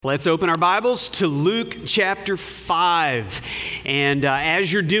Let's open our Bibles to Luke chapter 5. And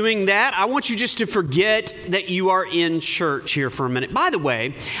as you're doing that, I want you just to forget that you are in church here for a minute. By the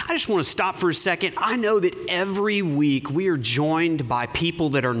way, I just want to stop for a second. I know that every week we are joined by people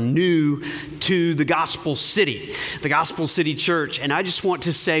that are new to the Gospel City Church. And I just want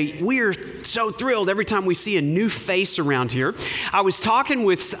to say we are so thrilled every time we see a new face around here. I was talking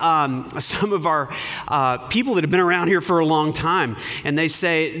with some of our people that have been around here for a long time, and they've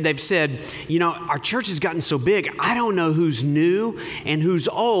said, our church has gotten so big, I don't know who's new and who's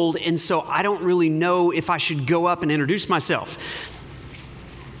old, and so I don't really know if I should go up and introduce myself.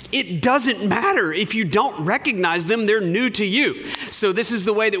 It doesn't matter if you don't recognize them, they're new to you. So this is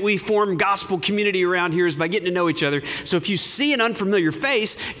the way that we form gospel community around here, is by getting to know each other. So if you see an unfamiliar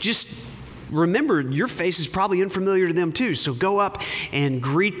face, just remember, your face is probably unfamiliar to them too, so go up and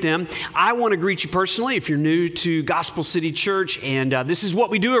greet them. I want to greet you personally if you're new to Gospel City Church, and this is what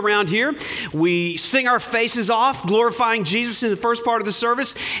we do around here. We sing our faces off, glorifying Jesus in the first part of the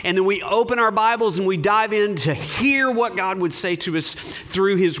service, and then we open our Bibles and we dive in to hear what God would say to us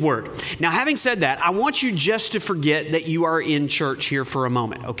through His Word. Now, having said that, I want you just to forget that you are in church here for a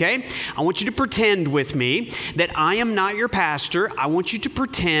moment, okay? I want you to pretend with me that I am not your pastor. I want you to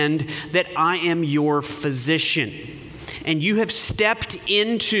pretend that I am your physician, and you have stepped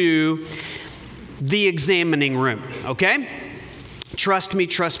into the examining room, okay? Trust me,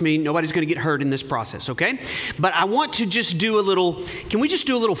 nobody's going to get hurt in this process, okay? But I want to just can we just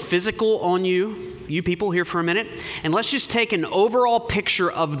do a little physical on you people here for a minute? And let's just take an overall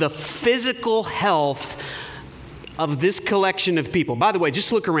picture of the physical health of this collection of people. By the way,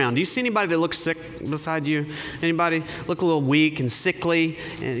 just look around. Do you see anybody that looks sick beside you? Anybody look a little weak and sickly,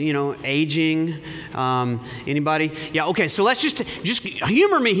 aging? Anybody? Yeah, okay, so let's just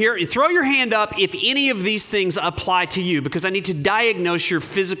humor me here and throw your hand up if any of these things apply to you, because I need to diagnose your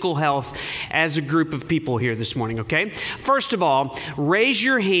physical health as a group of people here this morning, okay? First of all, raise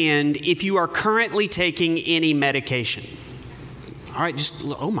your hand if you are currently taking any medication. All right,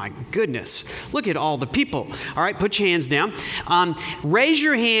 oh my goodness. Look at all the people. All right, put your hands down. Raise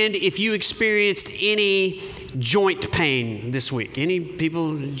your hand if you experienced any joint pain this week. Any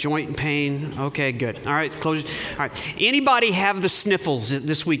people joint pain? Okay, good. All right, close. All right. Anybody have the sniffles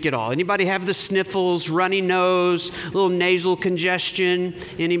this week at all? Anybody have the sniffles, runny nose, little nasal congestion?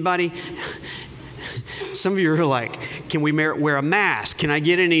 Anybody? Some of you are like, can we wear a mask? Can I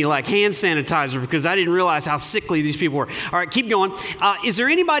get any hand sanitizer? Because I didn't realize how sickly these people were. All right, keep going. Is there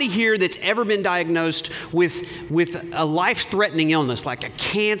anybody here that's ever been diagnosed with a life-threatening illness, like a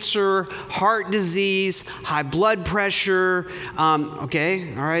cancer, heart disease, high blood pressure?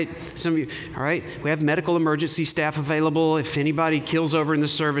 Okay, all right. Some of you, all right. We have medical emergency staff available. If anybody kills over in the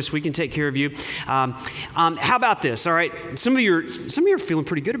service, we can take care of you. How about this? All right, some of you are feeling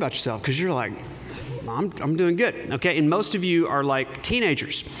pretty good about yourself because you're like, I'm doing good, okay? And most of you are like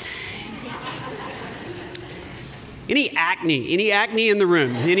teenagers. Any acne in the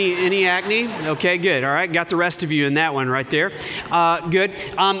room? Any acne? Okay, good. All right, got the rest of you in that one right there. Good.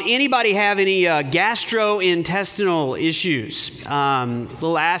 Anybody have any gastrointestinal issues?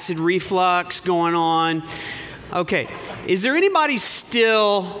 Little acid reflux going on? Okay. Is there anybody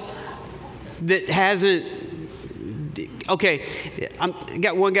still that hasn't? Okay, I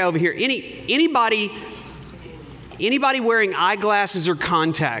got one guy over here. Anybody wearing eyeglasses or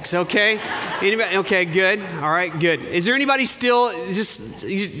contacts? Okay, anybody? Okay, good. All right, good. Is there anybody still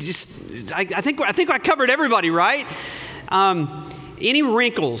I think I covered everybody, right? Any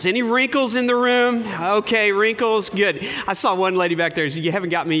wrinkles? Any wrinkles in the room? Okay, wrinkles. Good. I saw one lady back there. She said, "You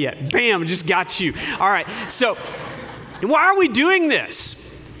haven't got me yet." Bam, just got you. All right. So, why are we doing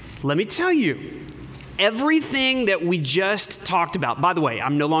this? Let me tell you. Everything that we just talked about, by the way,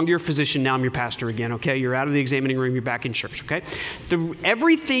 I'm no longer your physician, now I'm your pastor again, okay? You're out of the examining room, you're back in church, okay?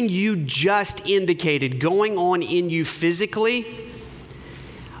 Everything you just indicated going on in you physically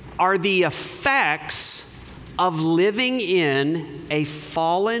are the effects of living in a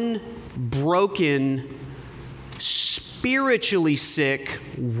fallen, broken, spiritually sick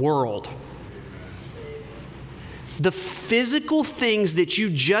world. The physical things that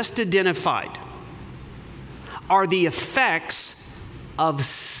you just identified are the effects of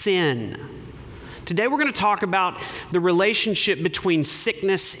sin. Today we're going to talk about the relationship between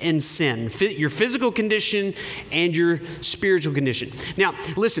sickness and sin, your physical condition and your spiritual condition. Now,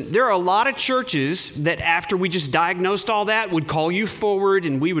 listen, there are a lot of churches that after we just diagnosed all that would call you forward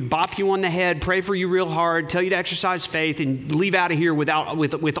and we would bop you on the head, pray for you real hard, tell you to exercise faith and leave out of here with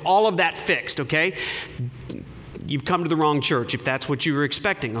all of that fixed, okay? you've come to the wrong church if that's what you were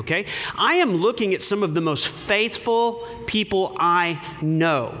expecting, okay? I am looking at some of the most faithful people I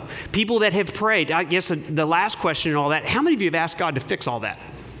know, people that have prayed. I guess the last question and all that, how many of you have asked God to fix all that?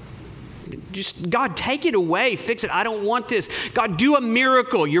 Just, God, take it away, fix it. I don't want this. God, do a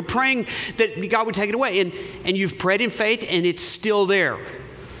miracle. You're praying that God would take it away, and you've prayed in faith, and it's still there.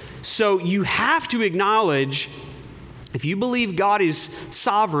 So you have to acknowledge, if you believe God is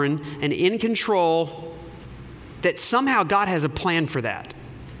sovereign and in control, that somehow God has a plan for that.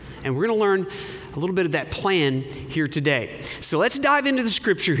 And we're going to learn a little bit of that plan here today. So let's dive into the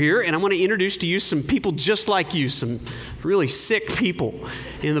scripture here, and I want to introduce to you some people just like you, some really sick people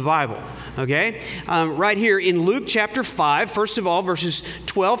in the Bible, okay? Right here in Luke chapter 5, first of all, verses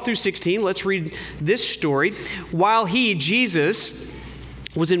 12 through 16, let's read this story. While he, Jesus,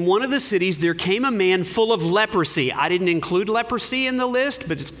 was in one of the cities, there came a man full of leprosy. I didn't include leprosy in the list,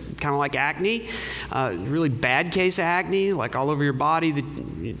 but it's kind of like acne, really bad case of acne, like all over your body, that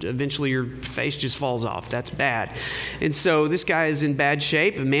eventually your face just falls off. That's bad. And so this guy is in bad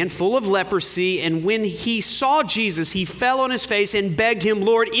shape, a man full of leprosy. And when he saw Jesus, he fell on his face and begged him,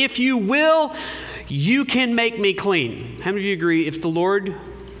 Lord, if you will, you can make me clean. How many of you agree if the Lord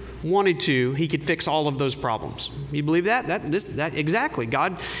wanted to, he could fix all of those problems? You believe that? That exactly.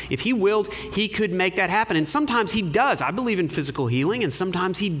 God, if he willed, he could make that happen. And sometimes he does. I believe in physical healing, and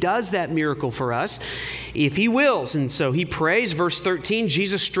sometimes he does that miracle for us if he wills. And so he prays. Verse 13,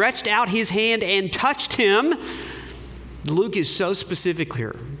 Jesus stretched out his hand and touched him. Luke is so specific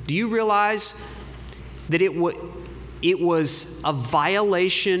here. Do you realize that it was a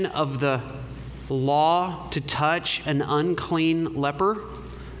violation of the law to touch an unclean leper?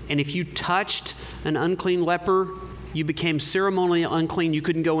 And if you touched an unclean leper, you became ceremonially unclean. You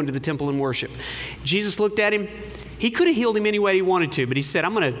couldn't go into the temple and worship. Jesus looked at him. He could have healed him any way he wanted to, but he said,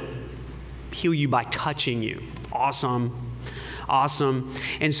 I'm going to heal you by touching you. Awesome.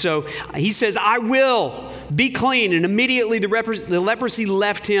 And so he says, I will be clean. And immediately the leprosy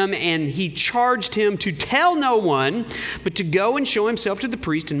left him, and he charged him to tell no one, but to go and show himself to the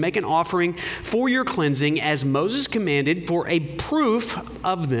priest and make an offering for your cleansing, as Moses commanded, for a proof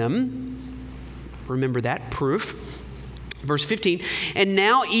of them. Remember that, proof. Verse 15, and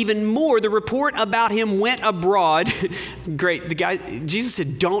now even more, the report about him went abroad. Great. Jesus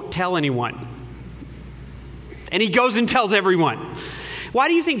said, don't tell anyone. And he goes and tells everyone. Why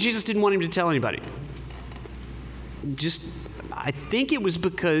do you think Jesus didn't want him to tell anybody? I think it was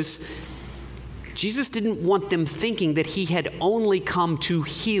because Jesus didn't want them thinking that he had only come to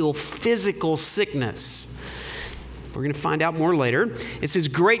heal physical sickness. We're going to find out more later. It says,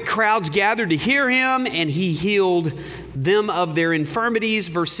 great crowds gathered to hear him, and he healed them of their infirmities.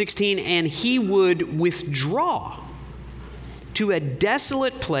 Verse 16, and he would withdraw to a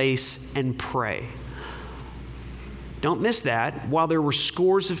desolate place and pray. Don't miss that. While there were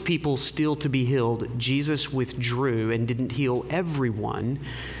scores of people still to be healed, Jesus withdrew and didn't heal everyone.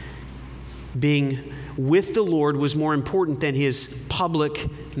 Being with the Lord was more important than his public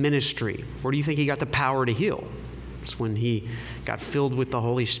ministry. Where do you think he got the power to heal? It's when he got filled with the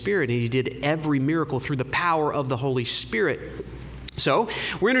Holy Spirit, and he did every miracle through the power of the Holy Spirit. So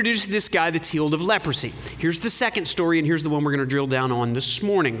we're introduced to this guy that's healed of leprosy. Here's the second story, and here's the one we're going to drill down on this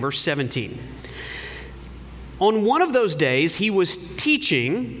morning. Verse 17. On one of those days, he was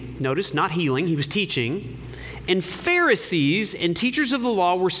teaching, notice, not healing, he was teaching, and Pharisees and teachers of the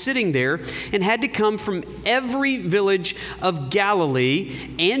law were sitting there and had to come from every village of Galilee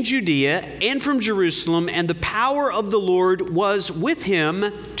and Judea and from Jerusalem, and the power of the Lord was with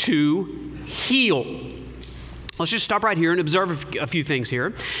him to heal. Let's just stop right here and observe a few things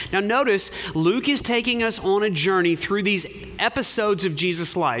here. Now notice, Luke is taking us on a journey through these episodes of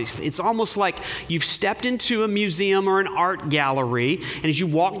Jesus' life. It's almost like you've stepped into a museum or an art gallery, and as you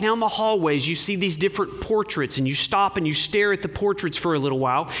walk down the hallways, you see these different portraits, and you stop and you stare at the portraits for a little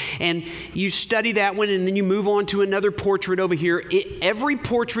while, and you study that one, and then you move on to another portrait over here. Every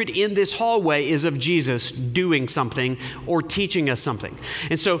portrait in this hallway is of Jesus doing something or teaching us something.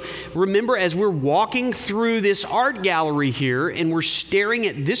 And so remember, as we're walking through this art gallery here and we're staring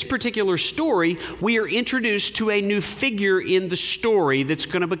at this particular story, we are introduced to a new figure in the story that's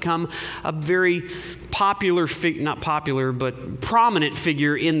going to become a very popular not popular, but prominent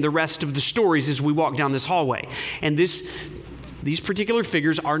figure in the rest of the stories as we walk down this hallway. And these particular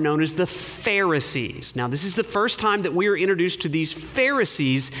figures are known as the Pharisees. Now, this is the first time that we are introduced to these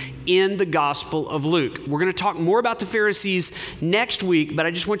Pharisees in the Gospel of Luke. We're going to talk more about the Pharisees next week, but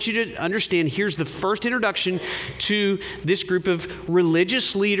I just want you to understand, here's the first introduction to this group of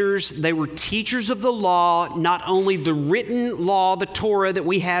religious leaders. They were teachers of the law, not only the written law, the Torah that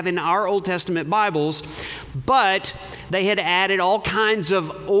we have in our Old Testament Bibles, But they had added all kinds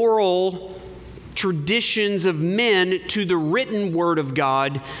of oral traditions of men to the written word of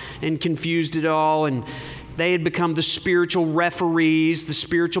God and confused it all. And they had become the spiritual referees, the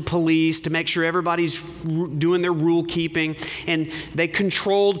spiritual police, to make sure everybody's doing their rule keeping. And they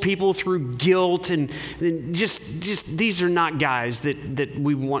controlled people through guilt. And just these are not guys that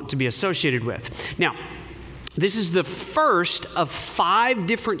we want to be associated with. Now, this is the first of 5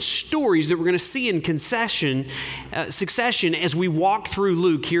 different stories that we're going to see in succession as we walk through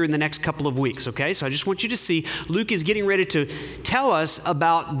Luke here in the next couple of weeks, okay? So I just want you to see, Luke is getting ready to tell us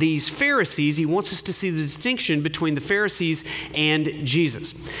about these Pharisees. He wants us to see the distinction between the Pharisees and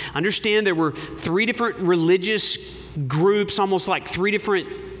Jesus. Understand there were 3 different religious groups, almost like 3 different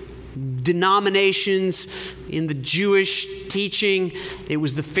denominations in the Jewish teaching. It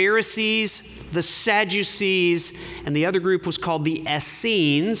was the Pharisees, the Sadducees, and the other group was called the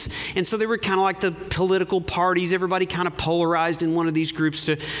Essenes. And so they were kind of like the political parties. Everybody kind of polarized in one of these groups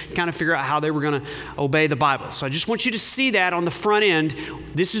to kind of figure out how they were going to obey the Bible. So I just want you to see that on the front end.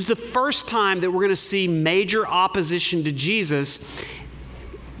 This is the first time that we're going to see major opposition to Jesus,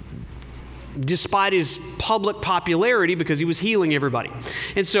 despite his public popularity, because he was healing everybody.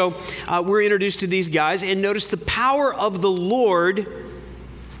 And so we're introduced to these guys, and notice the power of the Lord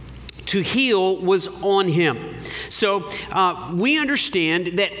to heal was on him. So we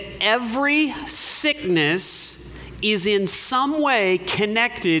understand that every sickness is in some way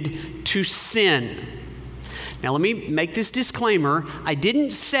connected to sin. Now, let me make this disclaimer. I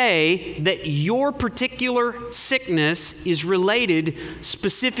didn't say that your particular sickness is related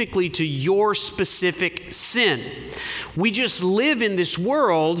specifically to your specific sin. We just live in this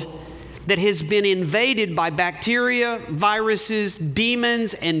world that has been invaded by bacteria, viruses,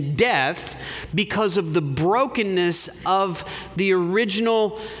 demons, and death because of the brokenness of the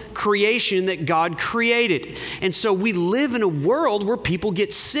original creation that God created. And so we live in a world where people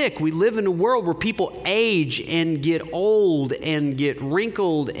get sick. We live in a world where people age and get old and get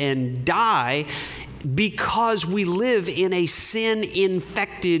wrinkled and die because we live in a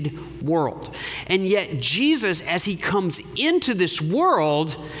sin-infected world. And yet Jesus, as he comes into this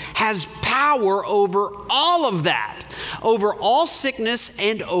world, has power over all of that, over all sickness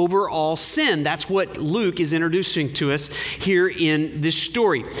and over all sin. That's what Luke is introducing to us here in this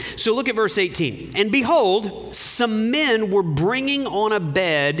story. So look at verse 18. And behold, some men were bringing on a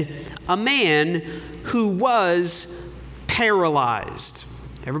bed a man who was paralyzed.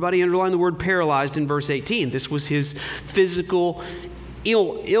 Everybody underline the word paralyzed in verse 18. This was his physical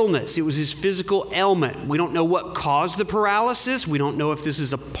illness. It was his physical ailment. We don't know what caused the paralysis. We don't know if this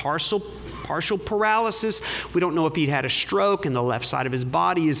is a partial paralysis. We don't know if he'd had a stroke and the left side of his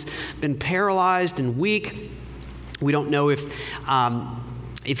body has been paralyzed and weak. We don't know if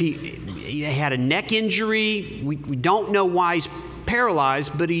he had a neck injury. We don't know why he's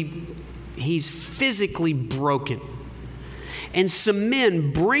paralyzed, but he's physically broken. And some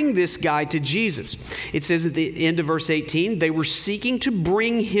men bring this guy to Jesus. It says at the end of verse 18, they were seeking to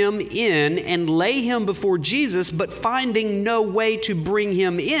bring him in and lay him before Jesus, but finding no way to bring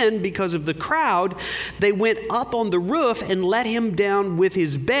him in because of the crowd, they went up on the roof and let him down with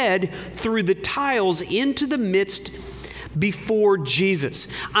his bed through the tiles into the midst before Jesus.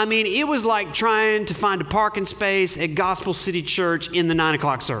 I mean, it was like trying to find a parking space at Gospel City Church in the 9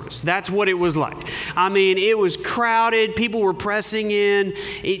 o'clock service. That's what it was like. I mean, it was crowded. People were pressing in.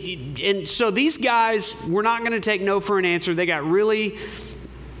 And so these guys were not going to take no for an answer. They got really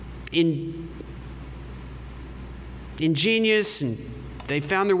ingenious, and they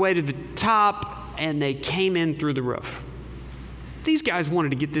found their way to the top, and they came in through the roof. These guys wanted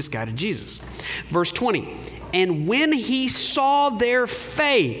to get this guy to Jesus. Verse 20, and when he saw their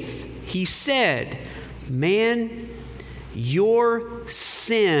faith, he said, man, your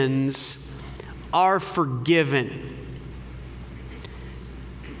sins are forgiven.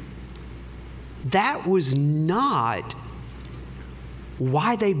 That was not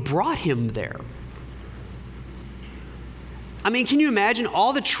why they brought him there. I mean, can you imagine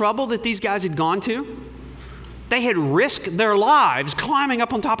all the trouble that these guys had gone to? They had risked their lives climbing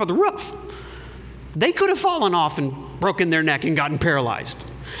up on top of the roof. They could have fallen off and broken their neck and gotten paralyzed.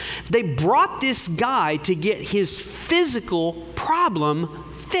 They brought this guy to get his physical problem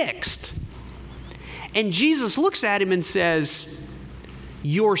fixed. And Jesus looks at him and says,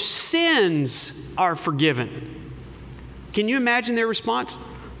 your sins are forgiven. Can you imagine their response?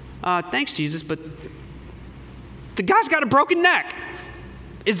 Thanks, Jesus, but the guy's got a broken neck.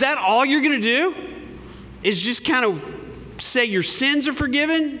 Is that all you're going to do? Is just kind of say your sins are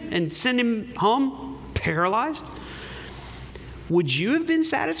forgiven and send him home paralyzed? Would you have been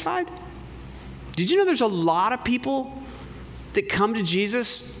satisfied? Did you know there's a lot of people that come to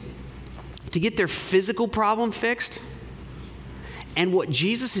Jesus to get their physical problem fixed? And what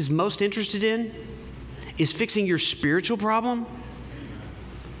Jesus is most interested in is fixing your spiritual problem?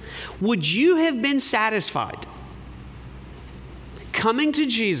 Would you have been satisfied coming to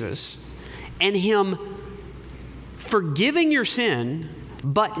Jesus and Him forgiving your sin,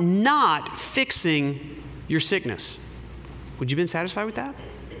 but not fixing your sickness? Would you have been satisfied with that?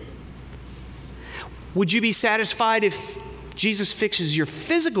 Would you be satisfied if Jesus fixes your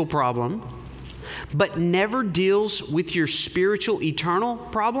physical problem, but never deals with your spiritual, eternal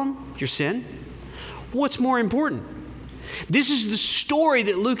problem, your sin? What's more important? This is the story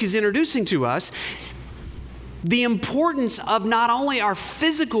that Luke is introducing to us. The importance of not only our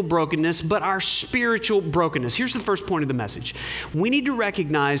physical brokenness, but our spiritual brokenness. Here's the first point of the message. We need to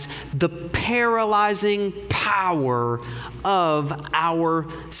recognize the paralyzing power of our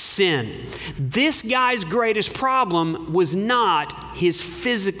sin. This guy's greatest problem was not his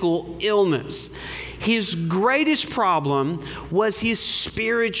physical illness. His greatest problem was his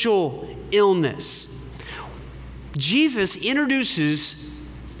spiritual illness. Jesus introduces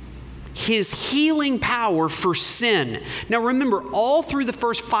His healing power for sin. Now remember, all through the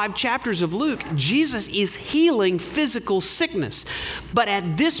first 5 chapters of Luke, Jesus is healing physical sickness. But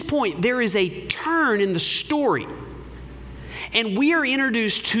at this point, there is a turn in the story. And we are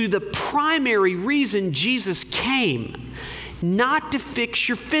introduced to the primary reason Jesus came, not to fix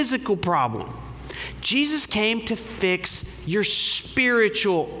your physical problem. Jesus came to fix your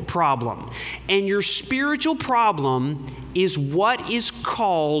spiritual problem. And your spiritual problem is what is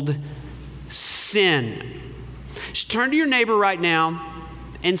called sin. Just turn to your neighbor right now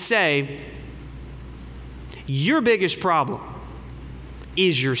and say, your biggest problem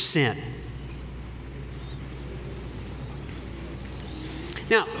is your sin.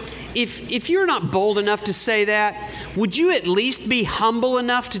 Now, if you're not bold enough to say that, would you at least be humble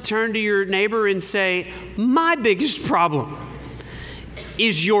enough to turn to your neighbor and say, my biggest problem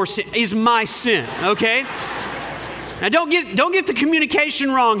is your sin, is my sin, okay? Now don't get the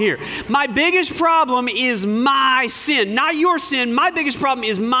communication wrong here. My biggest problem is my sin, not your sin. My biggest problem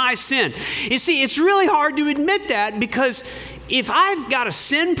is my sin. You see, it's really hard to admit that, because if I've got a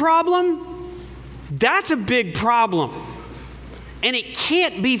sin problem, that's a big problem. And it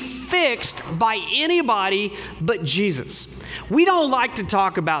can't be fixed by anybody but Jesus. We don't like to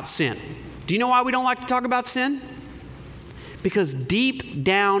talk about sin. Do you know why we don't like to talk about sin? Because deep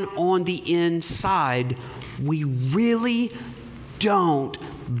down on the inside, we really don't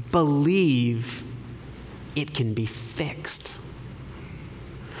believe it can be fixed.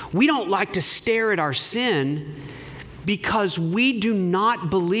 We don't like to stare at our sin because we do not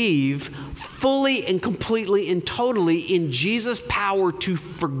believe fully and completely and totally in Jesus' power to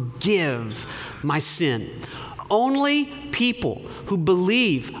forgive my sin. Only people who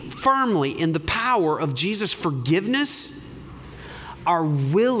believe firmly in the power of Jesus' forgiveness are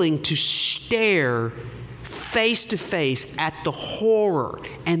willing to stare face to face at the horror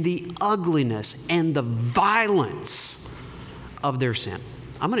and the ugliness and the violence of their sin.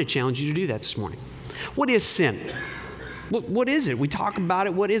 I'm going to challenge you to do that this morning. What is sin? What is it? We talk about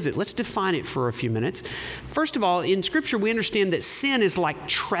it. What is it? Let's define it for a few minutes. First of all, in Scripture, we understand that sin is like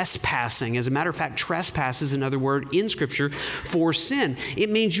trespassing. As a matter of fact, trespass is another word in Scripture for sin. It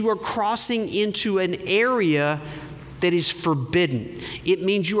means you are crossing into an area that is forbidden. It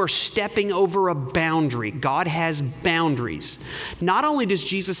means you are stepping over a boundary. God has boundaries. Not only does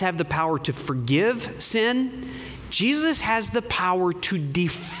Jesus have the power to forgive sin, Jesus has the power to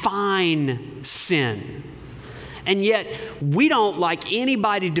define sin. And yet, we don't like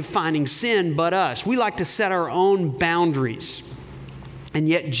anybody defining sin but us. We like to set our own boundaries. And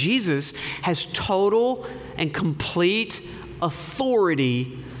yet, Jesus has total and complete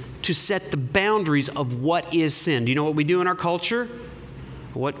authority to set the boundaries of what is sin. Do you know what we do in our culture?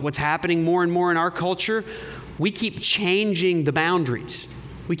 What's happening more and more in our culture? We keep changing the boundaries.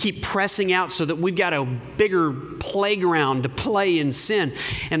 We keep pressing out so that we've got a bigger playground to play in sin.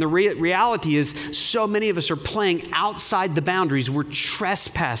 And the reality is, so many of us are playing outside the boundaries. We're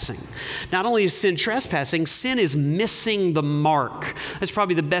trespassing. Not only is sin trespassing, sin is missing the mark. That's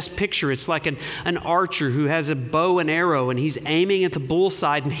probably the best picture. It's like an archer who has a bow and arrow, and he's aiming at the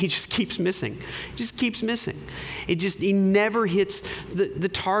bullseye, and he just keeps missing. He just keeps missing. He never hits the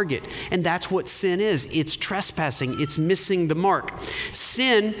target. And that's what sin is. It's trespassing. It's missing the mark.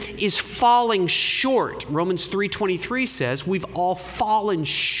 Sin is falling short. Romans 3:23 says we've all fallen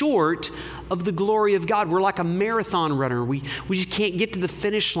short of the glory of God. We're like a marathon runner. We just can't get to the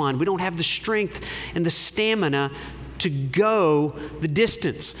finish line. We don't have the strength and the stamina to go the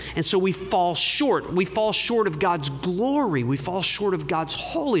distance. And so we fall short. We fall short of God's glory. We fall short of God's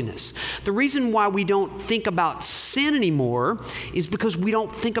holiness. The reason why we don't think about sin anymore is because we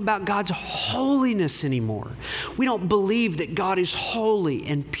don't think about God's holiness anymore. We don't believe that God is holy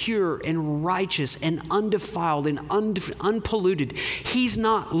and pure and righteous and undefiled and unpolluted. He's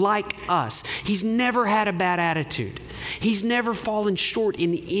not like us. He's never had a bad attitude. He's never fallen short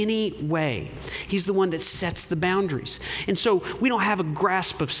in any way. He's the one that sets the boundaries. And so we don't have a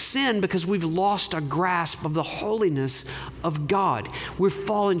grasp of sin because we've lost a grasp of the holiness of God. We've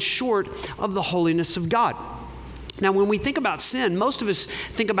fallen short of the holiness of God. Now, when we think about sin, most of us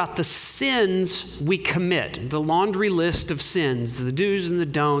think about the sins we commit, the laundry list of sins, the do's and the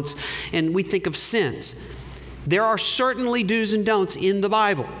don'ts, and we think of sins. There are certainly do's and don'ts in the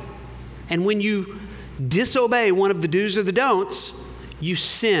Bible. And when you disobey one of the do's or the don'ts, you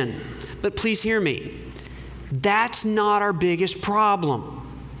sin. But please hear me. That's not our biggest problem.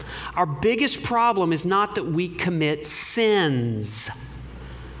 Our biggest problem is not that we commit sins.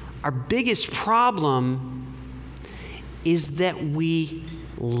 Our biggest problem is that we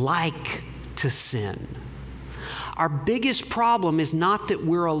like to sin. Our biggest problem is not that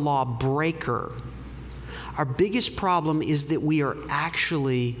we're a lawbreaker. Our biggest problem is that we are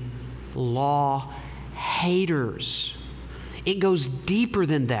actually law haters. It goes deeper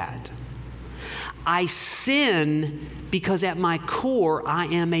than that. I sin because at my core, I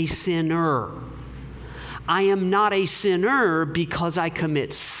am a sinner. I am not a sinner because I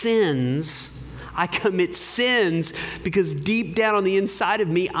commit sins. I commit sins because deep down on the inside of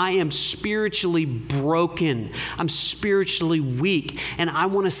me, I am spiritually broken. I'm spiritually weak, and I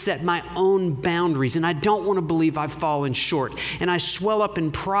want to set my own boundaries, and I don't want to believe I've fallen short. And I swell up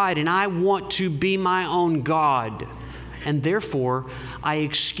in pride, and I want to be my own God. And therefore, I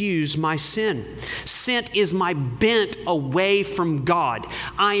excuse my sin. Sin is my bent away from God.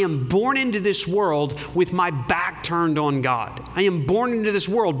 I am born into this world with my back turned on God. I am born into this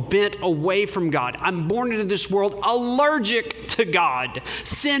world bent away from God. I'm born into this world allergic to God.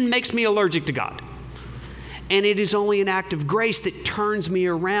 Sin makes me allergic to God. And it is only an act of grace that turns me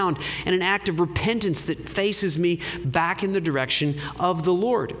around, and an act of repentance that faces me back in the direction of the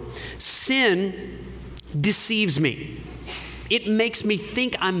Lord. Sin deceives me. It makes me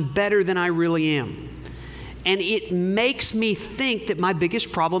think I'm better than I really am. And it makes me think that my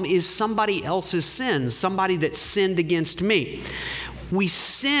biggest problem is somebody else's sins, somebody that sinned against me. We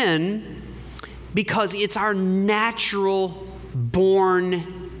sin because it's our natural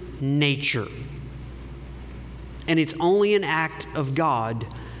born nature. And it's only an act of God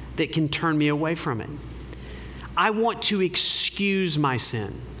that can turn me away from it. I want to excuse my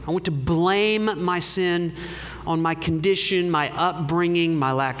sin. I want to blame my sin on my condition, my upbringing,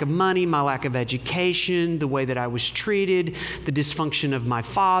 my lack of money, my lack of education, the way that I was treated, the dysfunction of my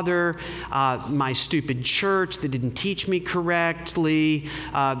father, my stupid church that didn't teach me correctly,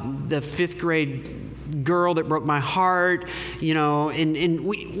 the fifth grade girl that broke my heart, and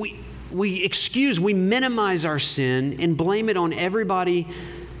we minimize our sin and blame it on everybody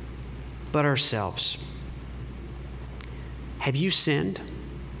but ourselves. Have you sinned?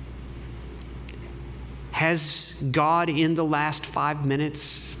 Has God in the last 5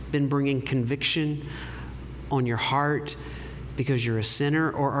 minutes been bringing conviction on your heart because you're a sinner?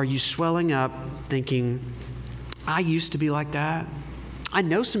 Or are you swelling up thinking, I used to be like that. I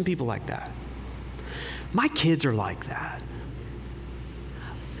know some people like that. My kids are like that.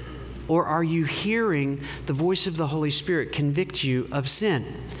 Or are you hearing the voice of the Holy Spirit convict you of sin?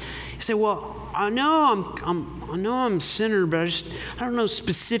 You say, well, I know I'm a sinner, but I don't know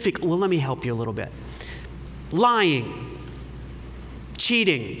specific. Well, let me help you a little bit. Lying,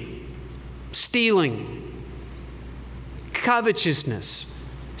 cheating, stealing, covetousness,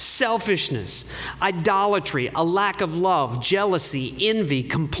 selfishness, idolatry, a lack of love, jealousy, envy,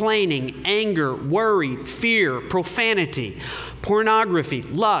 complaining, anger, worry, fear, profanity, pornography,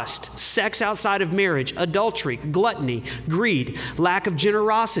 lust, sex outside of marriage, adultery, gluttony, greed, lack of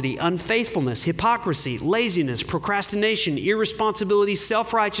generosity, unfaithfulness, hypocrisy, laziness, procrastination, irresponsibility,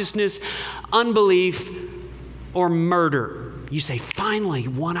 self-righteousness, unbelief, or murder. You say, finally,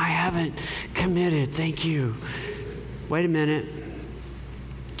 one I haven't committed. Thank you. Wait a minute.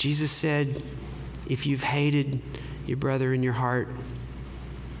 Jesus said, if you've hated your brother in your heart,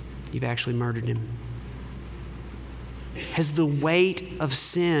 you've actually murdered him. Has the weight of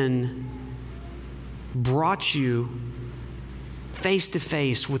sin brought you face to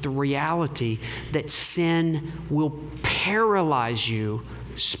face with the reality that sin will paralyze you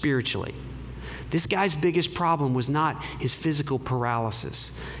spiritually? This guy's biggest problem was not his physical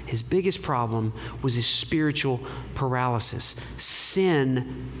paralysis. His biggest problem was his spiritual paralysis.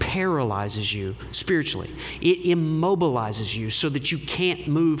 Sin paralyzes you spiritually. It immobilizes you so that you can't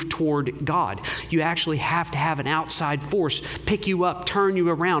move toward God. You actually have to have an outside force pick you up, turn you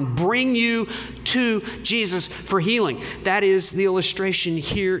around, bring you to Jesus for healing. That is the illustration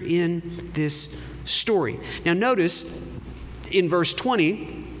here in this story. Now notice in verse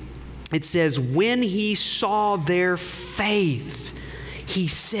 20, it says, when he saw their faith, he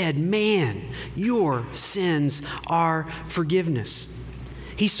said, man, your sins are forgiveness.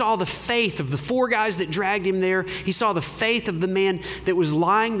 He saw the faith of the 4 guys that dragged him there. He saw the faith of the man that was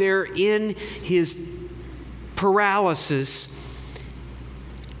lying there in his paralysis.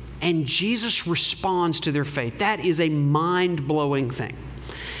 And Jesus responds to their faith. That is a mind-blowing thing.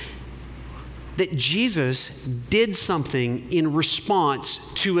 That Jesus did something in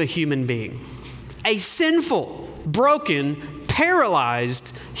response to a human being. A sinful, broken,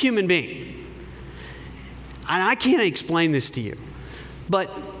 paralyzed human being. And I can't explain this to you,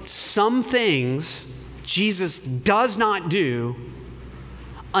 but some things Jesus does not do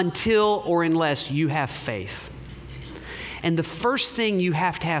until or unless you have faith. And the first thing you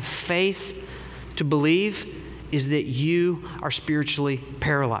have to have faith to believe is that you are spiritually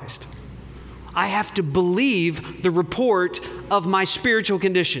paralyzed. I have to believe the report of my spiritual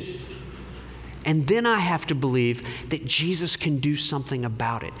condition. And then I have to believe that Jesus can do something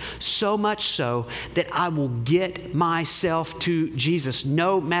about it. So much so that I will get myself to Jesus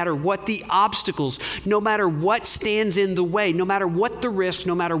no matter what the obstacles, no matter what stands in the way, no matter what the risk,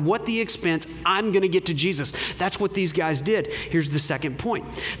 no matter what the expense, I'm going to get to Jesus. That's what these guys did. Here's the second point.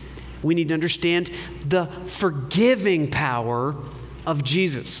 We need to understand the forgiving power of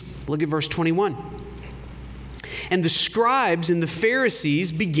Jesus. Look at verse 21. And the scribes and the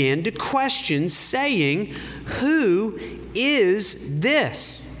Pharisees began to question, saying, who is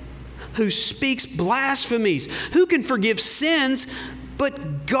this who speaks blasphemies? Who can forgive sins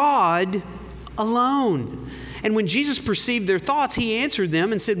but God alone? And when Jesus perceived their thoughts, he answered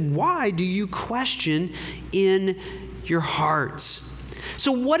them and said, why do you question in your hearts?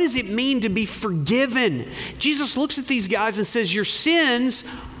 So what does it mean to be forgiven? Jesus looks at these guys and says, your sins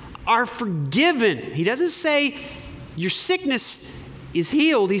are forgiven. He doesn't say your sickness is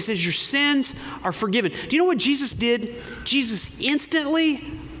healed. He says your sins are forgiven. Do you know what Jesus did? Jesus instantly,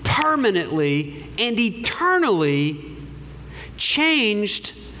 permanently, and eternally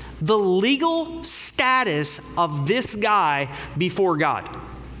changed the legal status of this guy before God.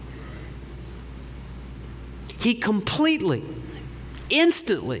 He completely,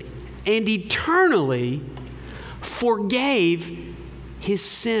 instantly, and eternally forgave his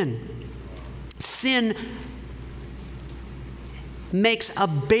sin. Sin makes a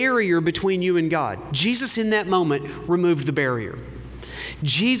barrier between you and God. Jesus in that moment removed the barrier.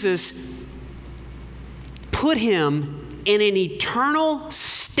 Jesus put him in an eternal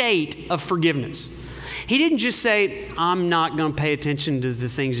state of forgiveness. He didn't just say, I'm not going to pay attention to the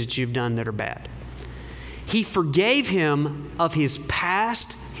things that you've done that are bad. He forgave him of his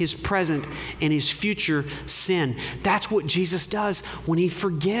past, his present, and his future sin. That's what Jesus does when he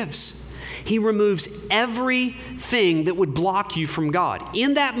forgives. He removes everything that would block you from God.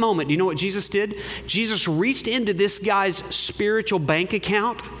 In that moment, do you know what Jesus did? Jesus reached into this guy's spiritual bank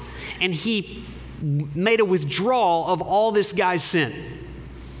account and he made a withdrawal of all this guy's sin.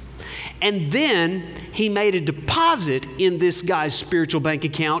 And then he made a deposit in this guy's spiritual bank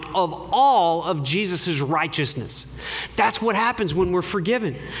account of all of Jesus' righteousness. That's what happens when we're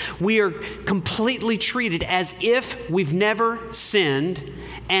forgiven. We are completely treated as if we've never sinned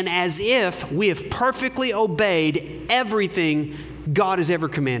and as if we have perfectly obeyed everything God has ever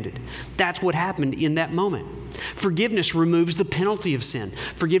commanded. That's what happened in that moment. Forgiveness removes the penalty of sin.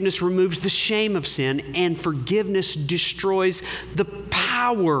 Forgiveness removes the shame of sin, and forgiveness destroys the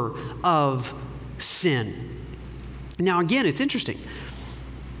power of sin. Now, again, it's interesting.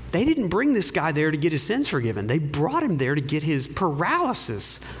 They didn't bring this guy there to get his sins forgiven. They brought him there to get his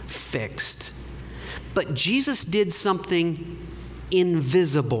paralysis fixed. But Jesus did something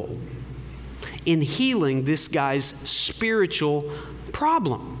invisible in healing this guy's spiritual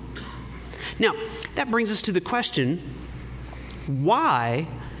problem. Now, that brings us to the question, why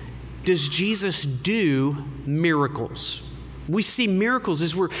does Jesus do miracles? We see miracles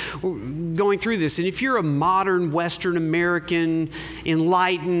as we're going through this. And if you're a modern Western American,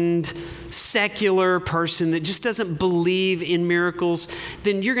 enlightened, secular person that just doesn't believe in miracles,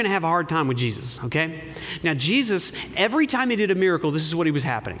 then you're going to have a hard time with Jesus, okay? Now, Jesus, every time he did a miracle, this is what he was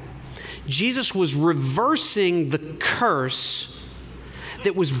happening. Jesus was reversing the curse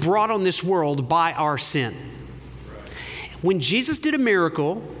that was brought on this world by our sin. When Jesus did a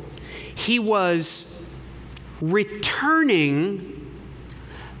miracle, he was returning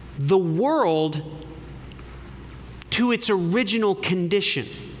the world to its original condition.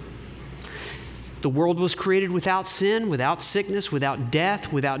 The world was created without sin, without sickness, without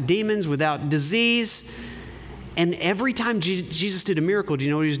death, without demons, without disease. And every time Jesus did a miracle, do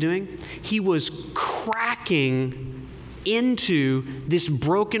you know what he was doing? He was cracking into this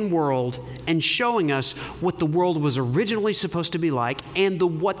broken world and showing us what the world was originally supposed to be like and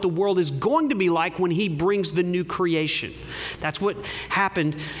what the world is going to be like when he brings the new creation. That's what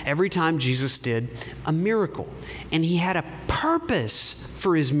happened every time Jesus did a miracle. And he had a purpose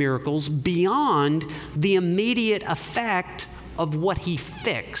for his miracles beyond the immediate effect of what he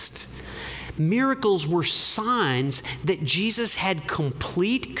fixed. Miracles were signs that Jesus had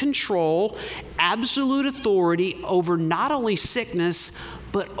complete control, absolute authority over not only sickness,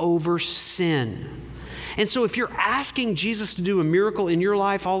 but over sin. And so if you're asking Jesus to do a miracle in your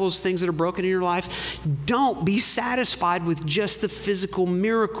life, all those things that are broken in your life, don't be satisfied with just the physical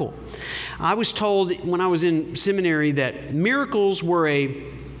miracle. I was told when I was in seminary that miracles were a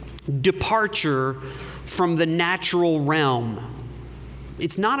departure from the natural realm.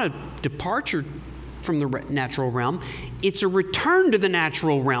 It's not a departure from the natural realm. It's a return to the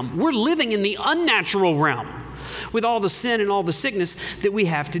natural realm. We're living in the unnatural realm with all the sin and all the sickness that we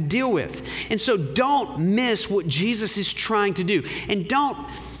have to deal with. And so don't miss what Jesus is trying to do. And don't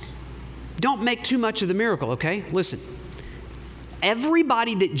make too much of the miracle, okay? Listen.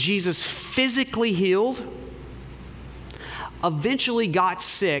 Everybody that Jesus physically healed eventually got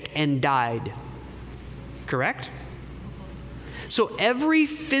sick and died. Correct? So every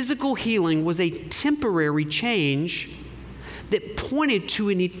physical healing was a temporary change that pointed to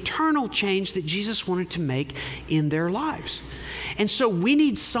an eternal change that Jesus wanted to make in their lives. And so we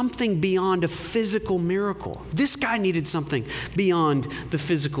need something beyond a physical miracle. This guy needed something beyond the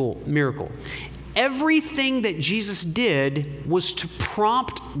physical miracle. Everything that Jesus did was to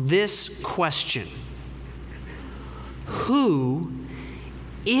prompt this question: who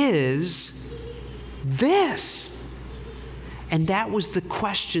is this? And that was the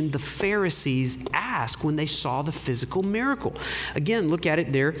question the Pharisees asked when they saw the physical miracle. Again, look at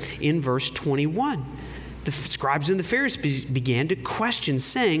it there in verse 21. The scribes and the Pharisees began to question,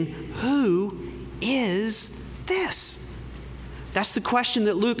 saying, "Who is this?" That's the question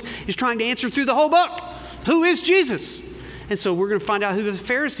that Luke is trying to answer through the whole book. Who is Jesus? And so we're going to find out who the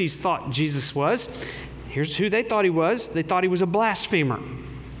Pharisees thought Jesus was. Here's who they thought he was. They thought he was a blasphemer.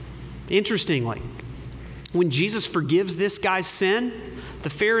 Interestingly, when Jesus forgives this guy's sin, the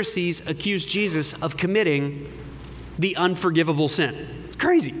Pharisees accuse Jesus of committing the unforgivable sin. It's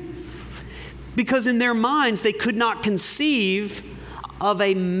crazy. Because in their minds, they could not conceive of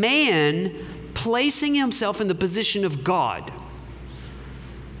a man placing himself in the position of God.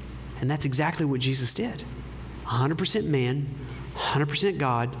 And that's exactly what Jesus did. 100% man, 100%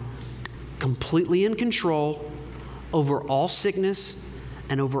 God, completely in control over all sickness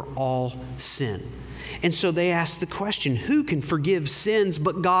and over all sin. And so they asked the question, who can forgive sins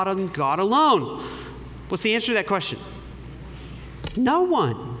but God and God alone? What's the answer to that question? No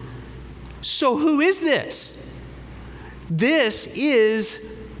one. So who is this? This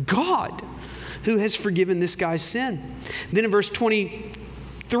is God who has forgiven this guy's sin. Then in verse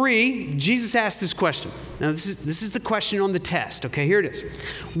 23, Jesus asked this question. Now this is the question on the test. Okay, here it is.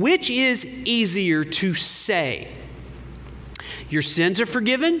 Which is easier to say? Your sins are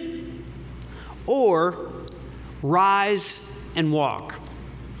forgiven? Or rise and walk?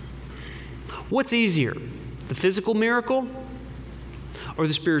 What's easier, the physical miracle or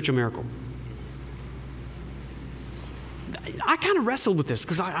the spiritual miracle? I kind of wrestled with this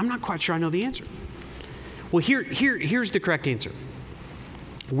because I'm not quite sure I know the answer. Well, here's the correct answer.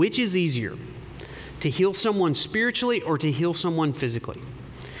 Which is easier, to heal someone spiritually or to heal someone physically?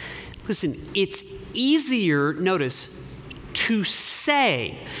 Listen, it's easier, notice, to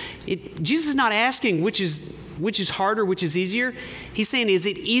say. Jesus is not asking which is harder, which is easier. He's saying, is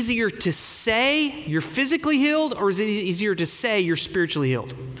it easier to say you're physically healed or is it easier to say you're spiritually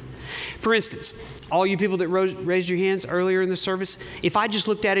healed? For instance, all you people that raised your hands earlier in the service, if I just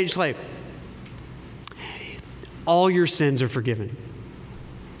looked at it, it's like, all your sins are forgiven.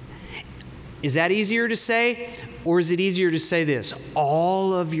 Is that easier to say, or is it easier to say this?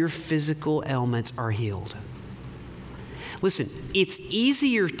 All of your physical ailments are healed. Listen, it's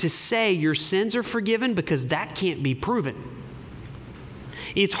easier to say your sins are forgiven because that can't be proven.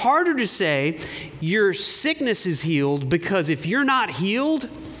 It's harder to say your sickness is healed because if you're not healed,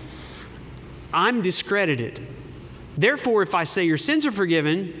 I'm discredited. Therefore, if I say your sins are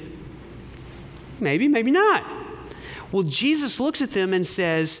forgiven, maybe, maybe not. Well, Jesus looks at them and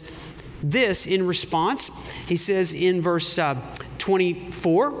says this in response. He says in verse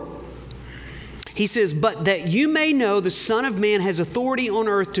 24, he says, but that you may know the Son of Man has authority on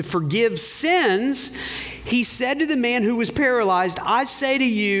earth to forgive sins, he said to the man who was paralyzed, I say to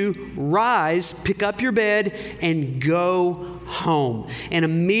you, rise, pick up your bed, and go home. And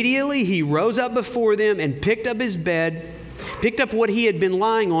immediately he rose up before them and picked up his bed, picked up what he had been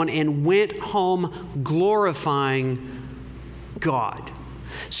lying on, and went home glorifying God.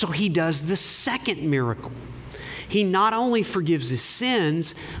 So he does the second miracle. He not only forgives his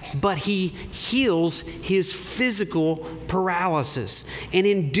sins, but he heals his physical paralysis. And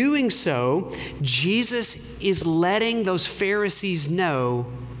in doing so, Jesus is letting those Pharisees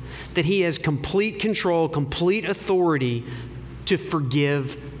know that he has complete control, complete authority to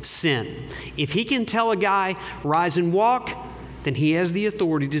forgive sin. If he can tell a guy, rise and walk, then he has the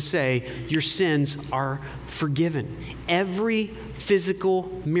authority to say, your sins are forgiven. Every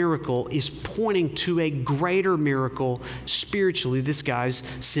physical miracle is pointing to a greater miracle spiritually. This guy's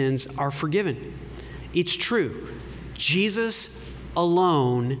sins are forgiven. It's true. Jesus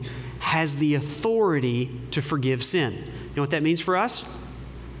alone has the authority to forgive sin. You know what that means for us?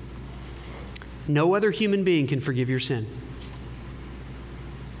 No other human being can forgive your sin.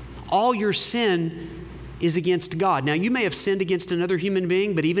 All your sin is against God. Now, you may have sinned against another human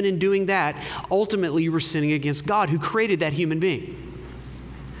being, but even in doing that, ultimately you were sinning against God who created that human being.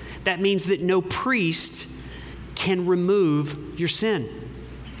 That means that no priest can remove your sin.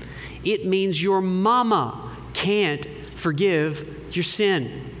 It means your mama can't forgive your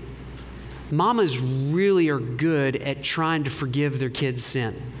sin. Mamas really are good at trying to forgive their kids'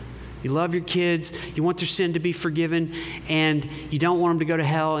 sin. You love your kids, you want their sin to be forgiven, and you don't want them to go to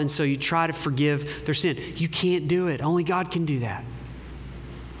hell, and so you try to forgive their sin. You can't do it. Only God can do that.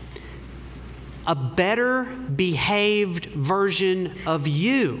 A better behaved version of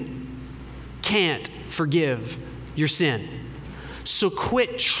you can't forgive your sin. So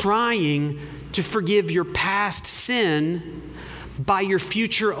quit trying to forgive your past sin by your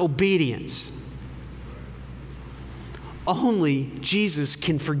future obedience. Only Jesus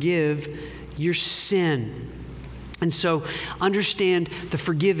can forgive your sin. And so understand the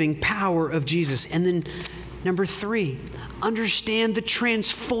forgiving power of Jesus. And then number 3, understand the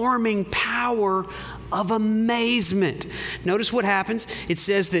transforming power of amazement. Notice what happens. It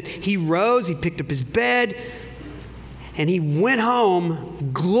says that he rose, he picked up his bed, and he went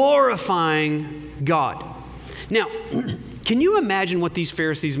home glorifying God. Now, can you imagine what these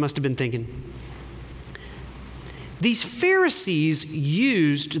Pharisees must have been thinking? These Pharisees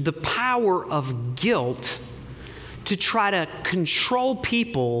used the power of guilt to try to control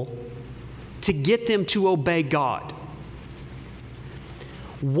people to get them to obey God.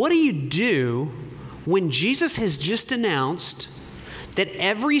 What do you do when Jesus has just announced that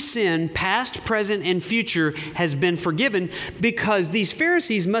every sin, past, present, and future, has been forgiven? Because these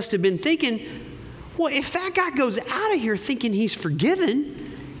Pharisees must have been thinking, well, if that guy goes out of here thinking he's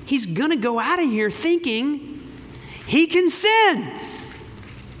forgiven, he's going to go out of here thinking he can sin.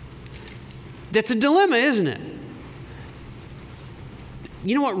 That's a dilemma, isn't it?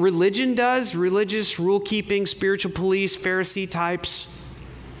 You know what religion does? Religious rule-keeping, spiritual police, Pharisee types.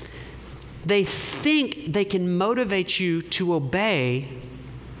 They think they can motivate you to obey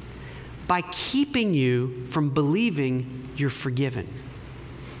by keeping you from believing you're forgiven.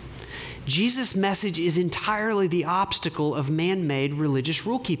 Jesus' message is entirely the obstacle of man-made religious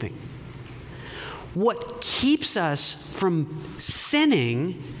rule-keeping. What keeps us from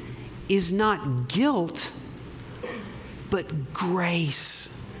sinning is not guilt, but grace.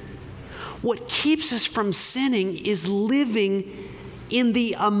 What keeps us from sinning is living in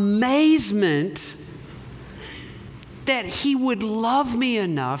the amazement that he would love me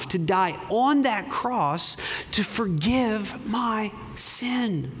enough to die on that cross to forgive my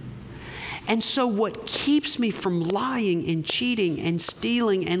sin. And so what keeps me from lying and cheating and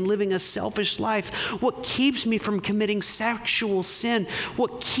stealing and living a selfish life, what keeps me from committing sexual sin,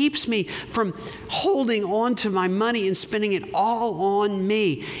 what keeps me from holding on to my money and spending it all on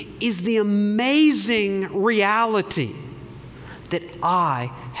me is the amazing reality that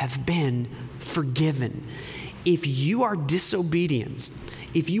I have been forgiven. If you are disobedient,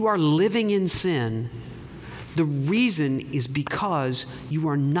 if you are living in sin, the reason is because you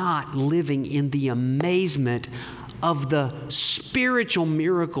are not living in the amazement of the spiritual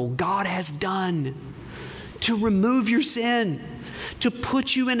miracle God has done to remove your sin, to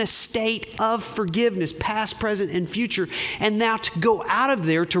put you in a state of forgiveness, past, present, and future, and now to go out of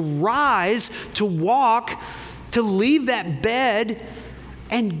there, to rise, to walk, to leave that bed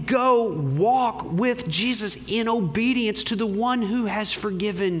and go walk with Jesus in obedience to the one who has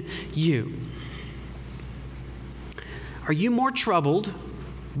forgiven you? Are you more troubled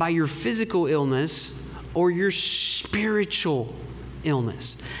by your physical illness or your spiritual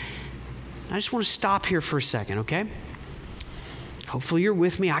illness? I just want to stop here for a second, okay? Hopefully you're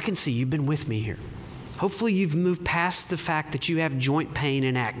with me. I can see you've been with me here. Hopefully you've moved past the fact that you have joint pain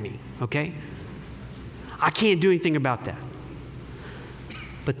and acne, okay? I can't do anything about that.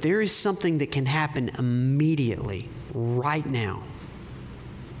 But there is something that can happen immediately, right now,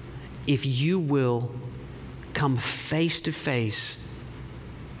 if you will come face to face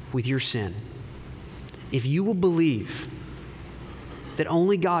with your sin. If you will believe that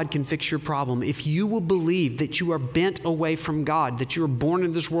only God can fix your problem, if you will believe that you are bent away from God, that you are born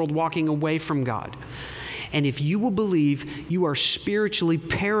in this world walking away from God, and if you will believe you are spiritually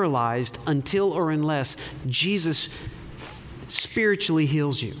paralyzed until or unless Jesus spiritually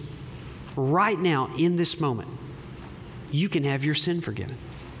heals you, right now, in this moment, you can have your sin forgiven.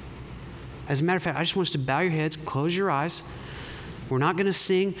 As a matter of fact, I just want us to bow your heads, close your eyes. We're not going to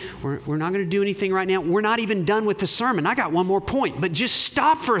sing. We're not going to do anything right now. We're not even done with the sermon. I got one more point, but just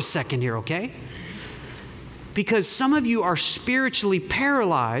stop for a second here, okay? Because some of you are spiritually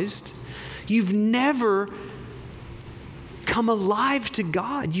paralyzed. You've never come alive to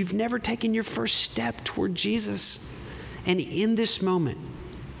God. You've never taken your first step toward Jesus. And in this moment,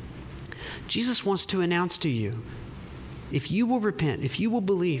 Jesus wants to announce to you, if you will repent, if you will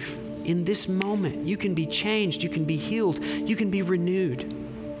believe, in this moment, you can be changed, you can be healed, you can be renewed.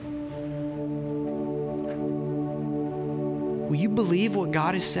 Will you believe what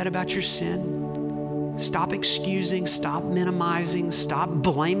God has said about your sin? Stop excusing, stop minimizing, stop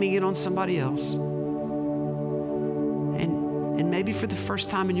blaming it on somebody else. And maybe for the first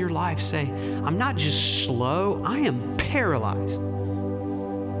time in your life, say, I'm not just slow, I am paralyzed.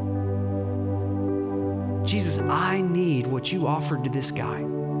 Jesus, I need what you offered to this guy.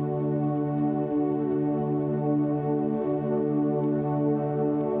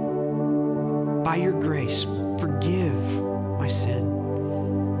 By your grace, forgive my sin.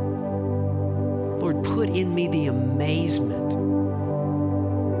 Lord, put in me the amazement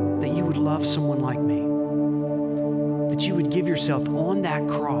that you would love someone like me, that you would give yourself on that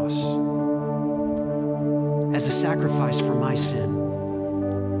cross as a sacrifice for my sin.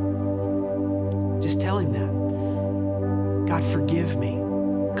 Just tell him that. God, forgive me,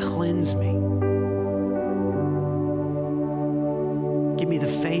 cleanse me. Give me the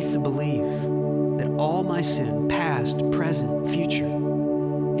faith to believe that all my sin, past, present, future,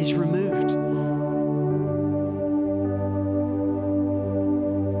 is removed.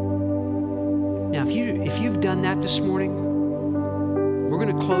 Now, if you've done that this morning, we're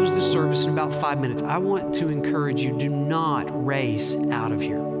going to close the service in about 5 minutes. I want to encourage you, do not race out of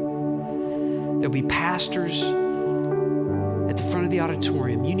here. There'll be pastors at the front of the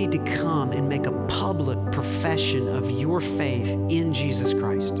auditorium. You need to come and make a public profession of your faith in Jesus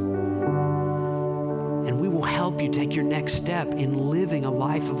Christ. And we will help you take your next step in living a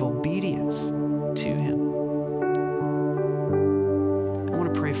life of obedience to Him. I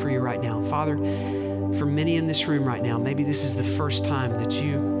want to pray for you right now. Father, for many in this room right now, maybe this is the first time that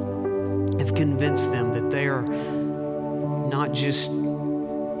you have convinced them that they are not just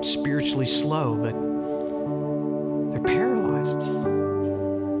spiritually slow, but they're paralyzed.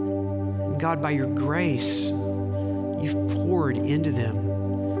 And God, by your grace, you've poured into them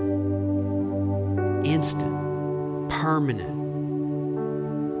instant, permanent,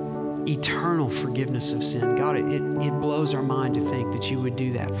 eternal forgiveness of sin. God, it blows our mind to think that you would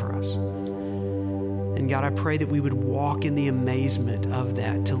do that for us. And God, I pray that we would walk in the amazement of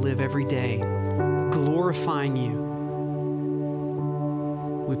that, to live every day glorifying you.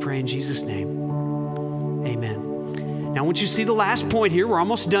 We pray in Jesus' name. Amen. Now, I want you to see the last point here. We're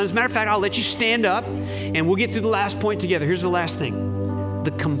almost done. As a matter of fact, I'll let you stand up and we'll get through the last point together. Here's the last thing.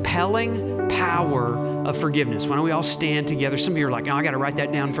 The compelling power of forgiveness. Why don't we all stand together? Some of you are like, oh, I got to write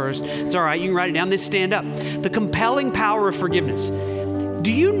that down first. It's all right. You can write it down. Then stand up. The compelling power of forgiveness.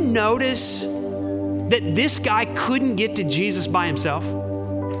 Do you notice that this guy couldn't get to Jesus by himself?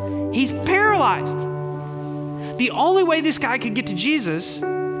 He's paralyzed. The only way this guy could get to Jesus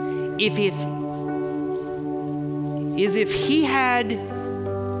is if he had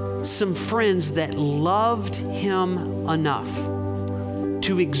some friends that loved him enough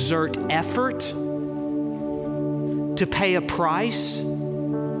to exert effort, to pay a price,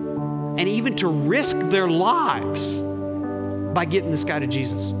 and even to risk their lives by getting this guy to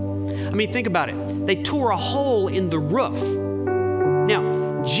Jesus. I mean, think about it. They tore a hole in the roof.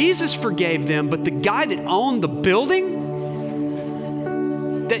 Now, Jesus forgave them, but the guy that owned the building,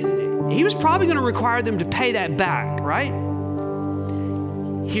 he was probably going to require them to pay that back, right?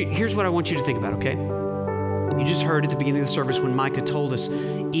 Here's what I want you to think about, okay? You just heard at the beginning of the service when Micah told us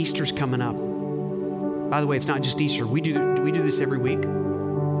Easter's coming up. By the way, it's not just Easter. We do this every week.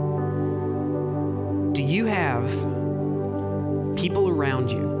 Do you have people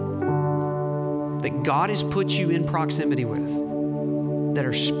around you that God has put you in proximity with that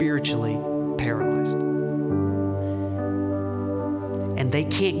are spiritually paralyzed? And they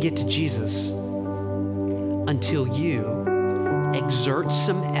can't get to Jesus until you exert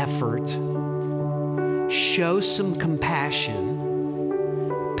some effort, show some compassion,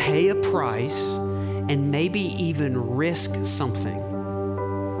 pay a price, and maybe even risk something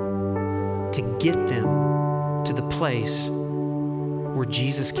to get them to the place where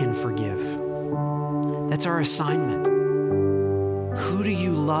Jesus can forgive. That's our assignment. Who do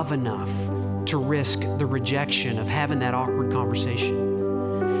you love enough to risk the rejection of having that awkward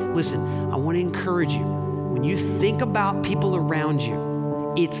conversation? Listen, I want to encourage you. When you think about people around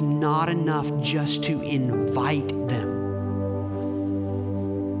you, it's not enough just to invite them.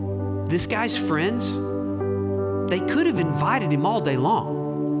 This guy's friends, they could have invited him all day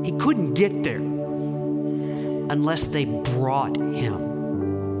long. He couldn't get there unless they brought him.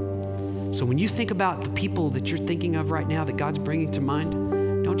 So when you think about the people that you're thinking of right now that God's bringing to mind,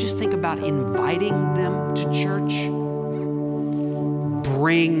 don't just think about inviting them to church.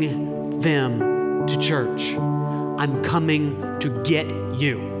 Bring them to church. I'm coming to get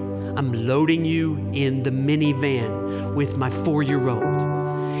you. I'm loading you in the minivan with my 4-year-old.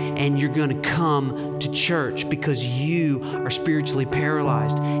 And you're going to come to church because you are spiritually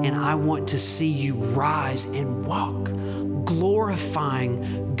paralyzed. And I want to see you rise and walk,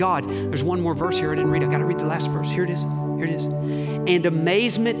 glorifying God. There's one more verse here I didn't read. I got to read the last verse. Here it is. Here it is. And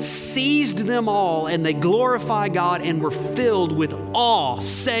amazement seized them all, and they glorified God and were filled with awe,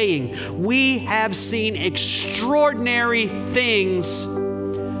 saying, "We have seen extraordinary things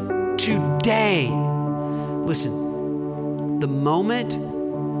today." Listen,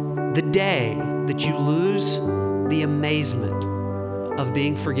 the day that you lose the amazement of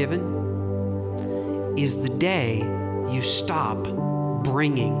being forgiven is the day you stop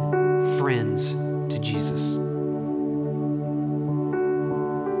bringing friends to Jesus.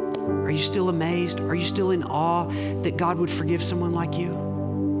 Are you still amazed? Are you still in awe that God would forgive someone like you?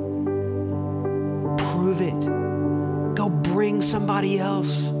 Prove it. Go bring somebody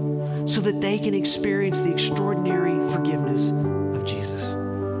else so that they can experience the extraordinary forgiveness of Jesus.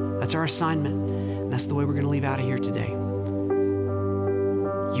 That's our assignment. That's the way we're going to leave out of here today.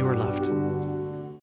 You are loved.